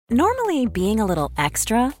Normally, being a little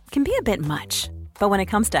extra can be a bit much, but when it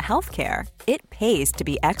comes to healthcare, it pays to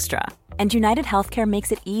be extra. And United Healthcare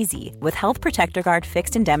makes it easy with Health Protector Guard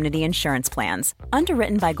fixed indemnity insurance plans.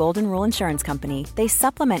 Underwritten by Golden Rule Insurance Company, they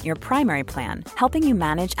supplement your primary plan, helping you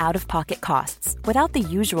manage out-of-pocket costs without the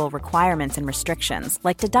usual requirements and restrictions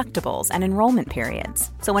like deductibles and enrollment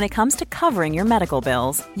periods. So when it comes to covering your medical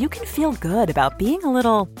bills, you can feel good about being a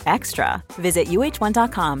little extra. Visit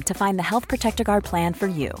uh1.com to find the Health Protector Guard plan for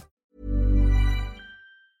you.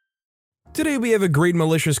 Today we have a great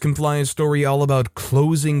malicious compliance story all about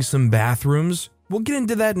closing some bathrooms. We'll get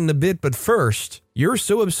into that in a bit, but first, you're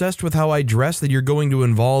so obsessed with how I dress that you're going to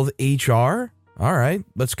involve HR? Alright,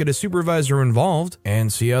 let's get a supervisor involved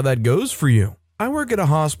and see how that goes for you. I work at a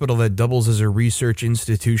hospital that doubles as a research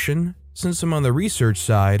institution. Since I'm on the research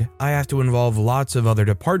side, I have to involve lots of other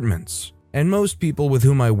departments. And most people with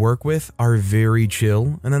whom I work with are very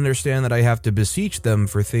chill and understand that I have to beseech them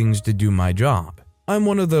for things to do my job. I'm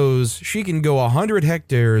one of those she can go 100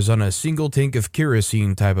 hectares on a single tank of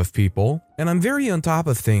kerosene type of people, and I'm very on top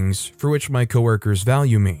of things for which my coworkers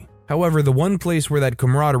value me. However, the one place where that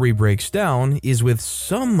camaraderie breaks down is with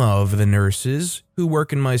some of the nurses who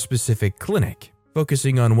work in my specific clinic,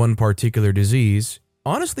 focusing on one particular disease.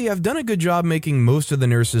 Honestly, I've done a good job making most of the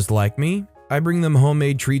nurses like me. I bring them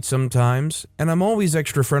homemade treats sometimes, and I'm always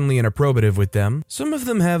extra friendly and approbative with them. Some of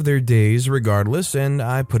them have their days regardless, and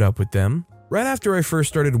I put up with them. Right after I first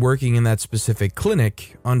started working in that specific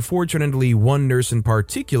clinic, unfortunately one nurse in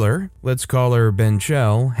particular, let's call her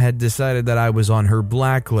Benchel, had decided that I was on her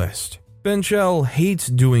blacklist. Benchel hates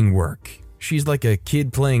doing work. She's like a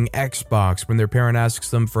kid playing Xbox when their parent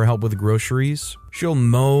asks them for help with groceries. She'll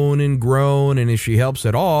moan and groan, and if she helps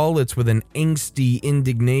at all, it's with an angsty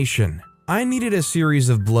indignation. I needed a series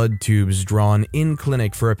of blood tubes drawn in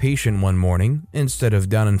clinic for a patient one morning, instead of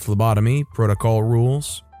down in phlebotomy, protocol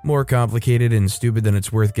rules. More complicated and stupid than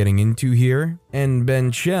it's worth getting into here, and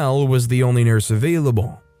Benchel was the only nurse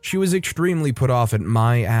available. She was extremely put off at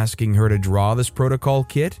my asking her to draw this protocol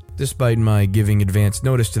kit. Despite my giving advance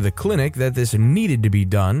notice to the clinic that this needed to be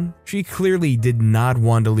done, she clearly did not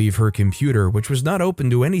want to leave her computer, which was not open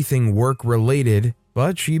to anything work-related,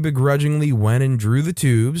 but she begrudgingly went and drew the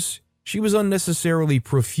tubes. She was unnecessarily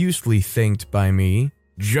profusely thanked by me,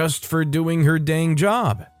 just for doing her dang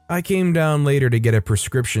job. I came down later to get a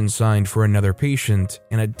prescription signed for another patient,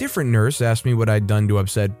 and a different nurse asked me what I'd done to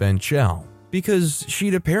upset Benchel, because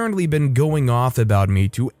she'd apparently been going off about me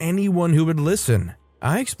to anyone who would listen.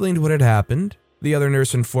 I explained what had happened. The other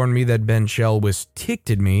nurse informed me that Benchel was ticked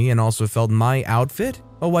at me and also felt my outfit,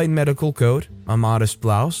 a white medical coat, a modest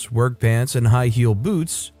blouse, work pants, and high-heel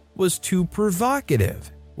boots, was too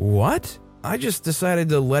provocative. What? I just decided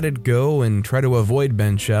to let it go and try to avoid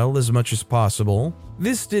Benchel as much as possible.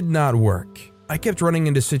 This did not work. I kept running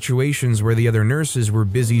into situations where the other nurses were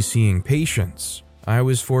busy seeing patients. I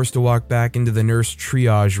was forced to walk back into the nurse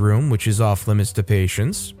triage room, which is off limits to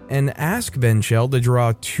patients, and ask Benchel to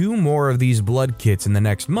draw 2 more of these blood kits in the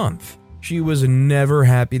next month. She was never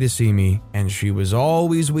happy to see me, and she was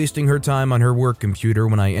always wasting her time on her work computer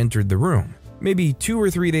when I entered the room. Maybe 2 or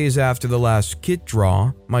 3 days after the last kit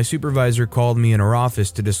draw, my supervisor called me in her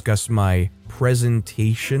office to discuss my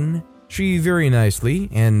presentation. She very nicely,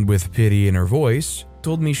 and with pity in her voice,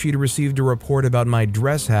 told me she'd received a report about my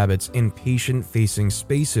dress habits in patient-facing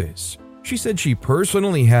spaces. She said she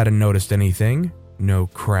personally hadn't noticed anything, no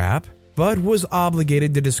crap, but was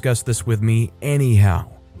obligated to discuss this with me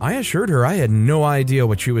anyhow. I assured her I had no idea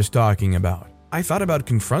what she was talking about. I thought about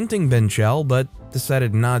confronting Benchel, but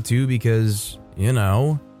decided not to because,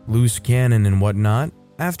 loose cannon and whatnot.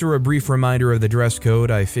 After a brief reminder of the dress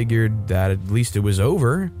code, I figured that at least it was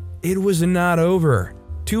over. It was not over.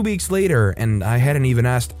 2 weeks later, and I hadn't even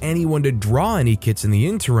asked anyone to draw any kits in the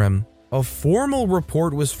interim, a formal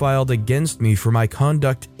report was filed against me for my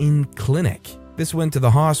conduct in clinic. This went to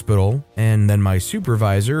the hospital, and then my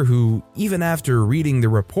supervisor, who, even after reading the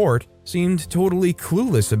report, seemed totally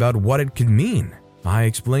clueless about what it could mean. I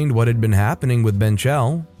explained what had been happening with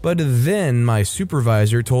Benchel, but then my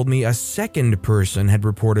supervisor told me a second person had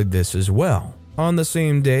reported this as well, on the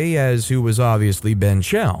same day as who was obviously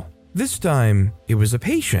Benchel. This time, it was a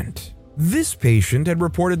patient. This patient had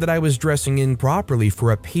reported that I was dressing improperly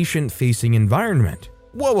for a patient-facing environment.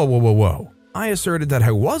 Whoa. I asserted that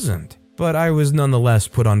I wasn't, but I was nonetheless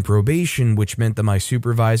put on probation, which meant that my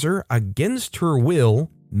supervisor, against her will,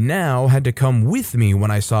 now had to come with me when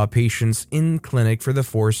I saw patients in clinic for the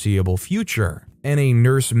foreseeable future. And a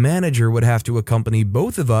nurse manager would have to accompany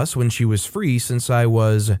both of us when she was free since I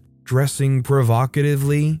was dressing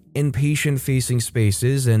provocatively in patient-facing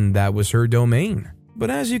spaces and that was her domain. But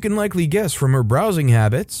as you can likely guess from her browsing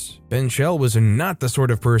habits, Benchell was not the sort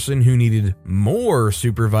of person who needed more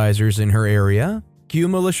supervisors in her area. Cue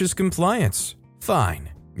malicious compliance. Fine.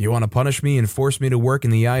 You want to punish me and force me to work in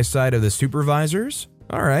the eyesight of the supervisors?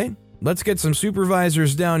 Alright, let's get some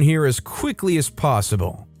supervisors down here as quickly as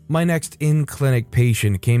possible. My next in-clinic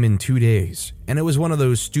patient came in 2 days, and it was one of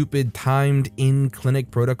those stupid timed in-clinic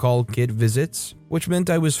protocol kit visits, which meant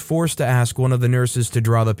I was forced to ask one of the nurses to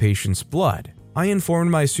draw the patient's blood. I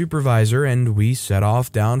informed my supervisor and we set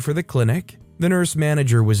off down for the clinic. The nurse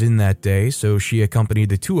manager was in that day, so she accompanied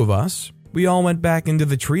the two of us. We all went back into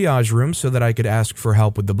the triage room so that I could ask for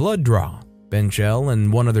help with the blood draw. Benchell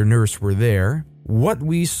and one other nurse were there. What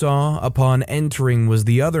we saw upon entering was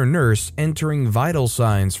the other nurse entering vital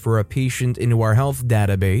signs for a patient into our health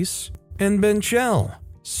database, and Benchell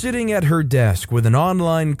sitting at her desk with an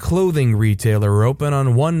online clothing retailer open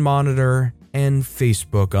on one monitor and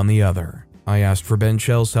Facebook on the other. I asked for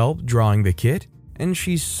Benchell's help drawing the kit, and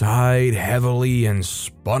she sighed heavily and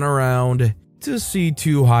spun around to see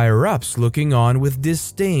two higher-ups looking on with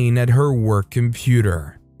disdain at her work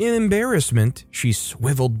computer. In embarrassment, she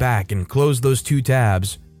swiveled back and closed those two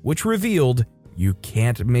tabs, which revealed, you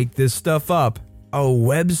can't make this stuff up, a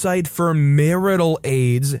website for marital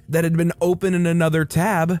aids that had been open in another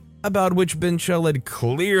tab, about which Benchell had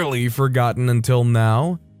clearly forgotten until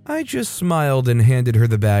now. I just smiled and handed her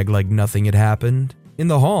the bag like nothing had happened. In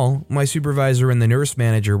the hall, my supervisor and the nurse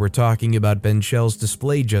manager were talking about Benchell's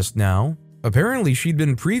display just now. Apparently, she'd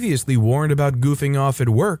been previously warned about goofing off at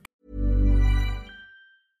work.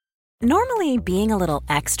 Normally, being a little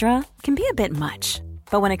extra can be a bit much,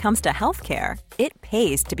 but when it comes to healthcare, it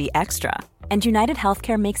pays to be extra. And United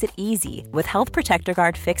Healthcare makes it easy with Health Protector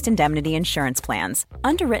Guard fixed indemnity insurance plans.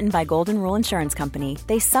 Underwritten by Golden Rule Insurance Company,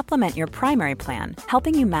 they supplement your primary plan,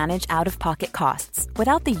 helping you manage out-of-pocket costs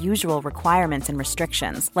without the usual requirements and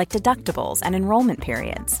restrictions like deductibles and enrollment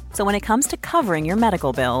periods. So when it comes to covering your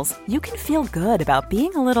medical bills, you can feel good about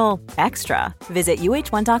being a little extra. Visit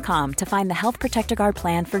uh1.com to find the Health Protector Guard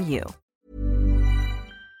plan for you.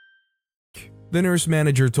 The nurse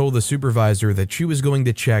manager told the supervisor that she was going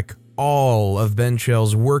to check all of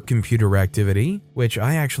Benchell's work computer activity, which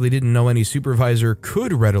I actually didn't know any supervisor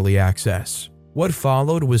could readily access. What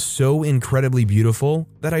followed was so incredibly beautiful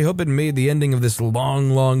that I hope it made the ending of this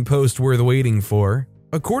long post worth waiting for.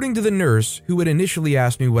 According to the nurse, who had initially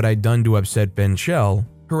asked me what I'd done to upset Benchell,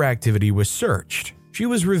 her activity was searched. She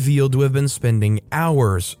was revealed to have been spending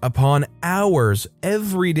hours upon hours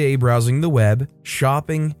every day browsing the web,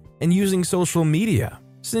 shopping, and using social media.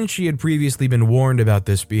 Since she had previously been warned about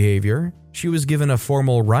this behavior, she was given a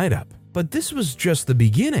formal write-up. But this was just the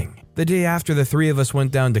beginning. The day after the three of us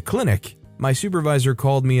went down to clinic, my supervisor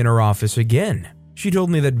called me in her office again. She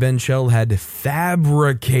told me that Benchell had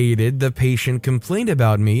fabricated the patient complaint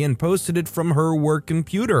about me and posted it from her work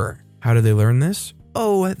computer. How did they learn this?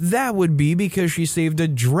 Oh, that would be because she saved a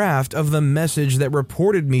draft of the message that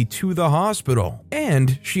reported me to the hospital,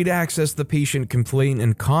 and she'd accessed the patient complaint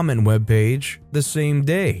and comment webpage the same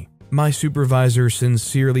day. My supervisor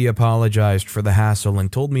sincerely apologized for the hassle and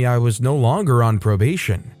told me I was no longer on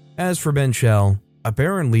probation. As for Benchell,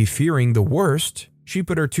 apparently fearing the worst, she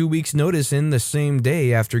put her 2 weeks notice in the same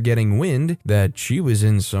day after getting wind that she was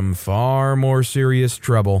in some far more serious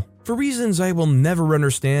trouble. For reasons I will never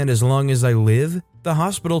understand as long as I live, the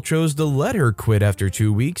hospital chose to let her quit after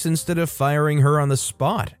 2 weeks instead of firing her on the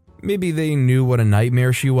spot. Maybe they knew what a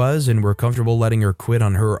nightmare she was and were comfortable letting her quit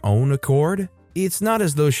on her own accord. It's not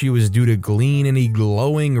as though she was due to glean any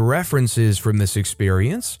glowing references from this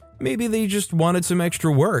experience. Maybe they just wanted some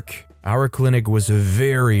extra work. Our clinic was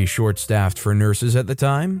very short-staffed for nurses at the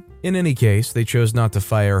time. In any case, they chose not to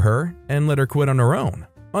fire her and let her quit on her own.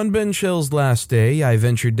 On Benchell's last day, I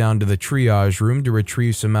ventured down to the triage room to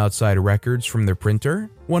retrieve some outside records from the printer.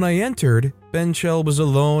 When I entered, Benchell was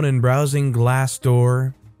alone and browsing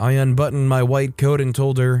Glassdoor. I unbuttoned my white coat and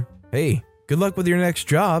told her, "Hey, good luck with your next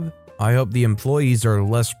job. I hope the employees are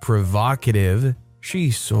less provocative." She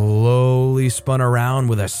slowly spun around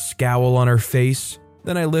with a scowl on her face.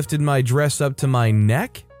 Then I lifted my dress up to my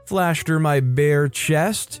neck, flashed her my bare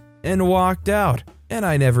chest, and walked out, and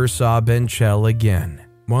I never saw Benchell again.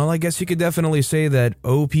 Well, I guess you could definitely say that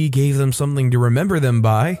OP gave them something to remember them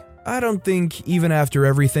by. I don't think even after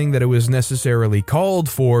everything that it was necessarily called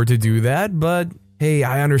for to do that, but hey,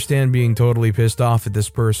 I understand being totally pissed off at this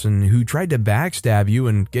person who tried to backstab you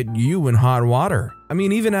and get you in hot water. I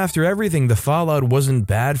mean, even after everything, the fallout wasn't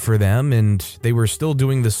bad for them and they were still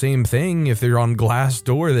doing the same thing if they're on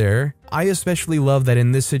Glassdoor there. I especially love that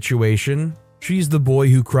in this situation, she's the boy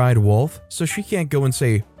who cried wolf, so she can't go and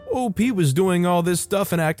say, OP was doing all this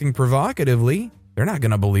stuff and acting provocatively. They're not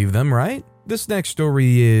gonna believe them, right? This next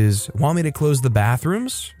story is, want me to close the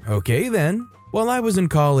bathrooms? Okay then. While I was in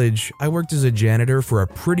college, I worked as a janitor for a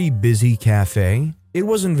pretty busy cafe. It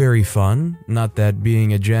wasn't very fun, not that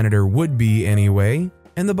being a janitor would be anyway,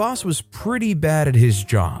 and the boss was pretty bad at his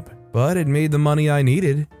job, but it made the money I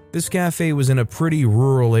needed. This cafe was in a pretty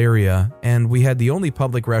rural area, and we had the only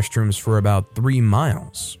public restrooms for about 3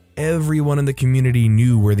 miles. Everyone in the community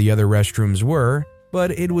knew where the other restrooms were,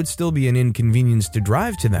 but it would still be an inconvenience to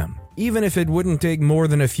drive to them, even if it wouldn't take more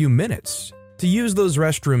than a few minutes. To use those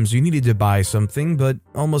restrooms, you needed to buy something, but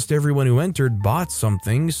almost everyone who entered bought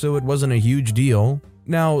something, so it wasn't a huge deal.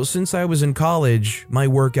 Now, since I was in college, my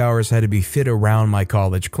work hours had to be fit around my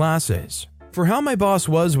college classes. For how my boss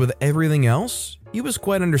was with everything else, he was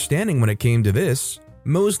quite understanding when it came to this,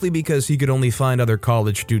 mostly because he could only find other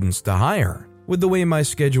college students to hire. With the way my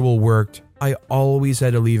schedule worked, I always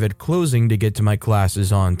had to leave at closing to get to my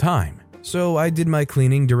classes on time. So I did my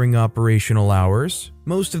cleaning during operational hours.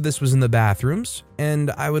 Most of this was in the bathrooms,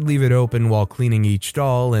 and I would leave it open while cleaning each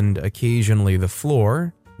stall and occasionally the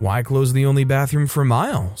floor. Why close the only bathroom for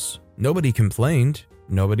miles? Nobody complained.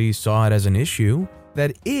 Nobody saw it as an issue.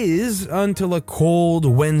 That is, until a cold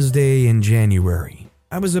Wednesday in January.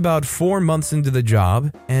 I was about 4 months into the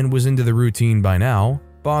job and was into the routine by now.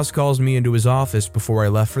 Boss calls me into his office before I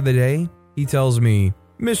left for the day. He tells me,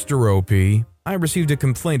 "Mr. OP, I received a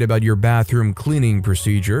complaint about your bathroom cleaning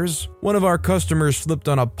procedures. One of our customers slipped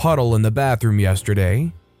on a puddle in the bathroom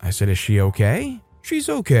yesterday." I said, "Is she okay?" "She's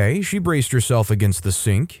okay. She braced herself against the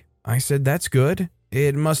sink." I said, "That's good.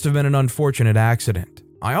 It must have been an unfortunate accident.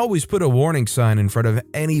 I always put a warning sign in front of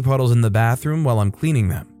any puddles in the bathroom while I'm cleaning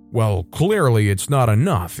them." "Well, clearly it's not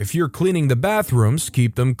enough. If you're cleaning the bathrooms,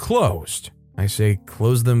 keep them closed." I say,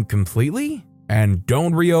 "Close them completely? And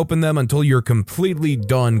don't reopen them until you're completely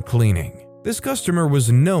done cleaning." This customer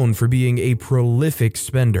was known for being a prolific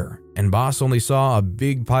spender, and boss only saw a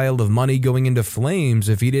big pile of money going into flames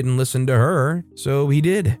if he didn't listen to her, so he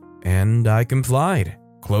did, and I complied.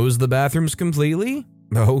 Close the bathrooms completely?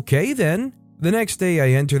 Okay then. The next day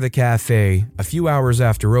I enter the cafe a few hours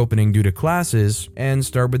after opening due to classes and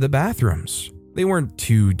start with the bathrooms. They weren't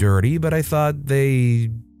too dirty, but I thought they,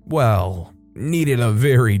 needed a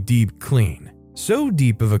very deep clean. So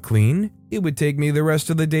deep of a clean, it would take me the rest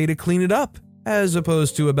of the day to clean it up, as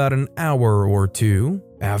opposed to about an hour or two.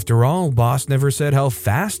 After all, boss never said how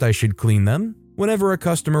fast I should clean them. Whenever a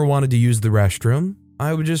customer wanted to use the restroom,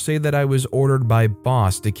 I would just say that I was ordered by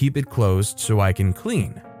boss to keep it closed so I can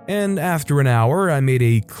clean. And after an hour, I made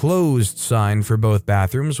a closed sign for both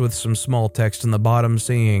bathrooms with some small text on the bottom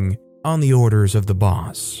saying, "On the orders of the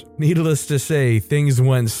boss." Needless to say, things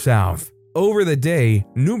went south. Over the day,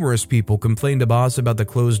 numerous people complained to boss about the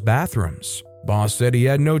closed bathrooms. Boss said he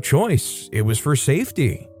had no choice. It was for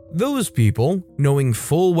safety. Those people, knowing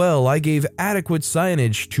full well I gave adequate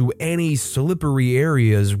signage to any slippery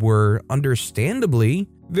areas, were understandably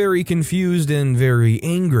very confused and very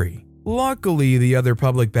angry. Luckily, the other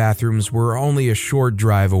public bathrooms were only a short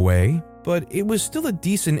drive away, but it was still a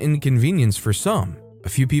decent inconvenience for some. A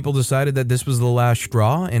few people decided that this was the last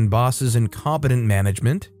straw, and boss's incompetent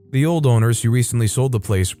management. The old owners who recently sold the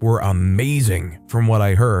place were amazing, from what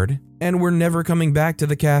I heard, and were never coming back to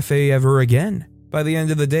the cafe ever again. By the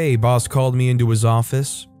end of the day, boss called me into his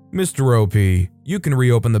office. "Mr. OP, you can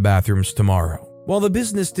reopen the bathrooms tomorrow." While the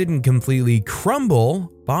business didn't completely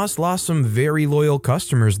crumble, boss lost some very loyal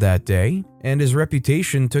customers that day, and his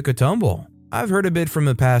reputation took a tumble. I've heard a bit from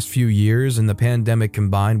the past few years, and the pandemic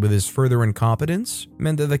combined with his further incompetence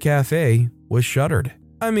meant that the cafe was shuttered.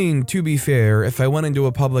 I mean, to be fair, if I went into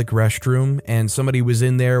a public restroom and somebody was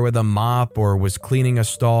in there with a mop or was cleaning a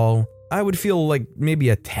stall, I would feel like maybe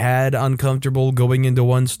a tad uncomfortable going into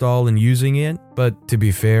one stall and using it. But to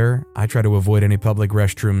be fair, I try to avoid any public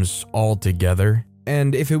restrooms altogether.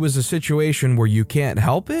 And if it was a situation where you can't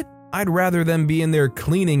help it, I'd rather them be in there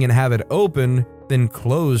cleaning and have it open than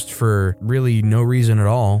closed for really no reason at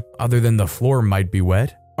all, other than the floor might be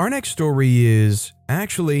wet. Our next story is,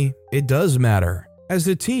 actually, it does matter. As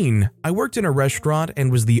a teen, I worked in a restaurant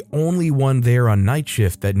and was the only one there on night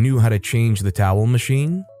shift that knew how to change the towel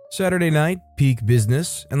machine. Saturday night, peak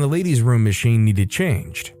business, and the ladies' room machine needed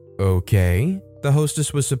changed. Okay. The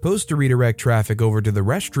hostess was supposed to redirect traffic over to the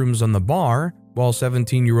restrooms on the bar, while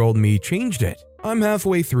 17-year-old me changed it. I'm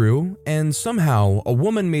halfway through, and somehow a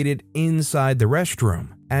woman made it inside the restroom.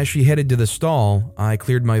 As she headed to the stall, I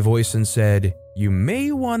cleared my voice and said, "You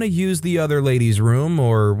may want to use the other ladies' room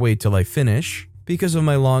or wait till I finish." Because of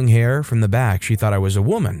my long hair from the back, she thought I was a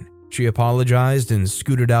woman. She apologized and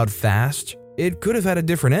scooted out fast. It could have had a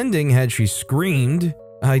different ending had she screamed.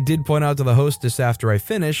 I did point out to the hostess after I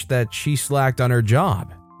finished that she slacked on her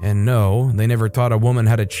job. And no, they never taught a woman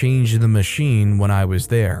how to change the machine when I was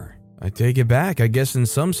there. I take it back. I guess in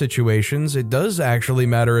some situations, it does actually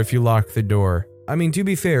matter if you lock the door. I mean, to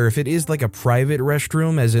be fair, if it is like a private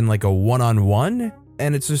restroom, as in like a one-on-one,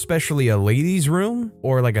 and it's especially a ladies' room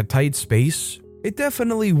or like a tight space, it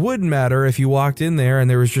definitely would matter if you walked in there and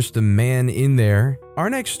there was just a man in there. Our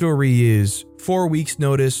next story is 4 weeks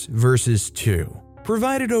notice versus 2.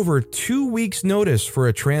 Provided over 2 weeks notice for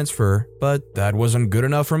a transfer, but that wasn't good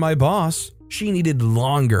enough for my boss. She needed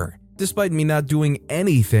longer. Despite me not doing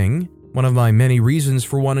anything, one of my many reasons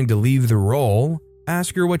for wanting to leave the role,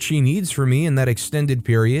 ask her what she needs from me in that extended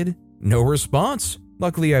period. No response.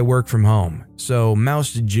 Luckily, I work from home, so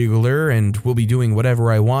mouse jiggler and will be doing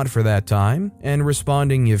whatever I want for that time, and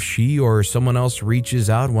responding if she or someone else reaches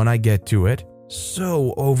out when I get to it.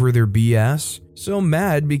 So over their BS. So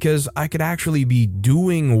mad because I could actually be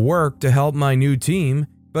doing work to help my new team,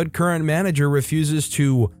 but current manager refuses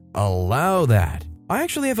to allow that. I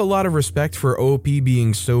actually have a lot of respect for OP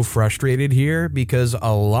being so frustrated here because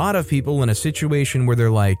a lot of people in a situation where they're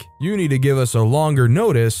like, you need to give us a longer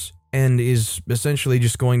notice, and is essentially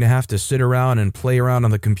just going to have to sit around and play around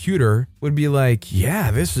on the computer, would be like,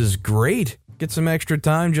 yeah, this is great. Get some extra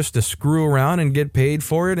time just to screw around and get paid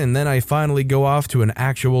for it, and then I finally go off to an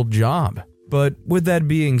actual job. But with that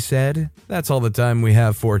being said, that's all the time we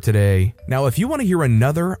have for today. Now, if you want to hear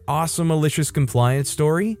another awesome malicious compliance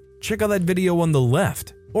story, check out that video on the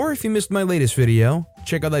left. Or if you missed my latest video,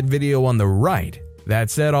 check out that video on the right. That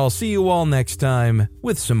said, I'll see you all next time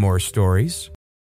with some more stories.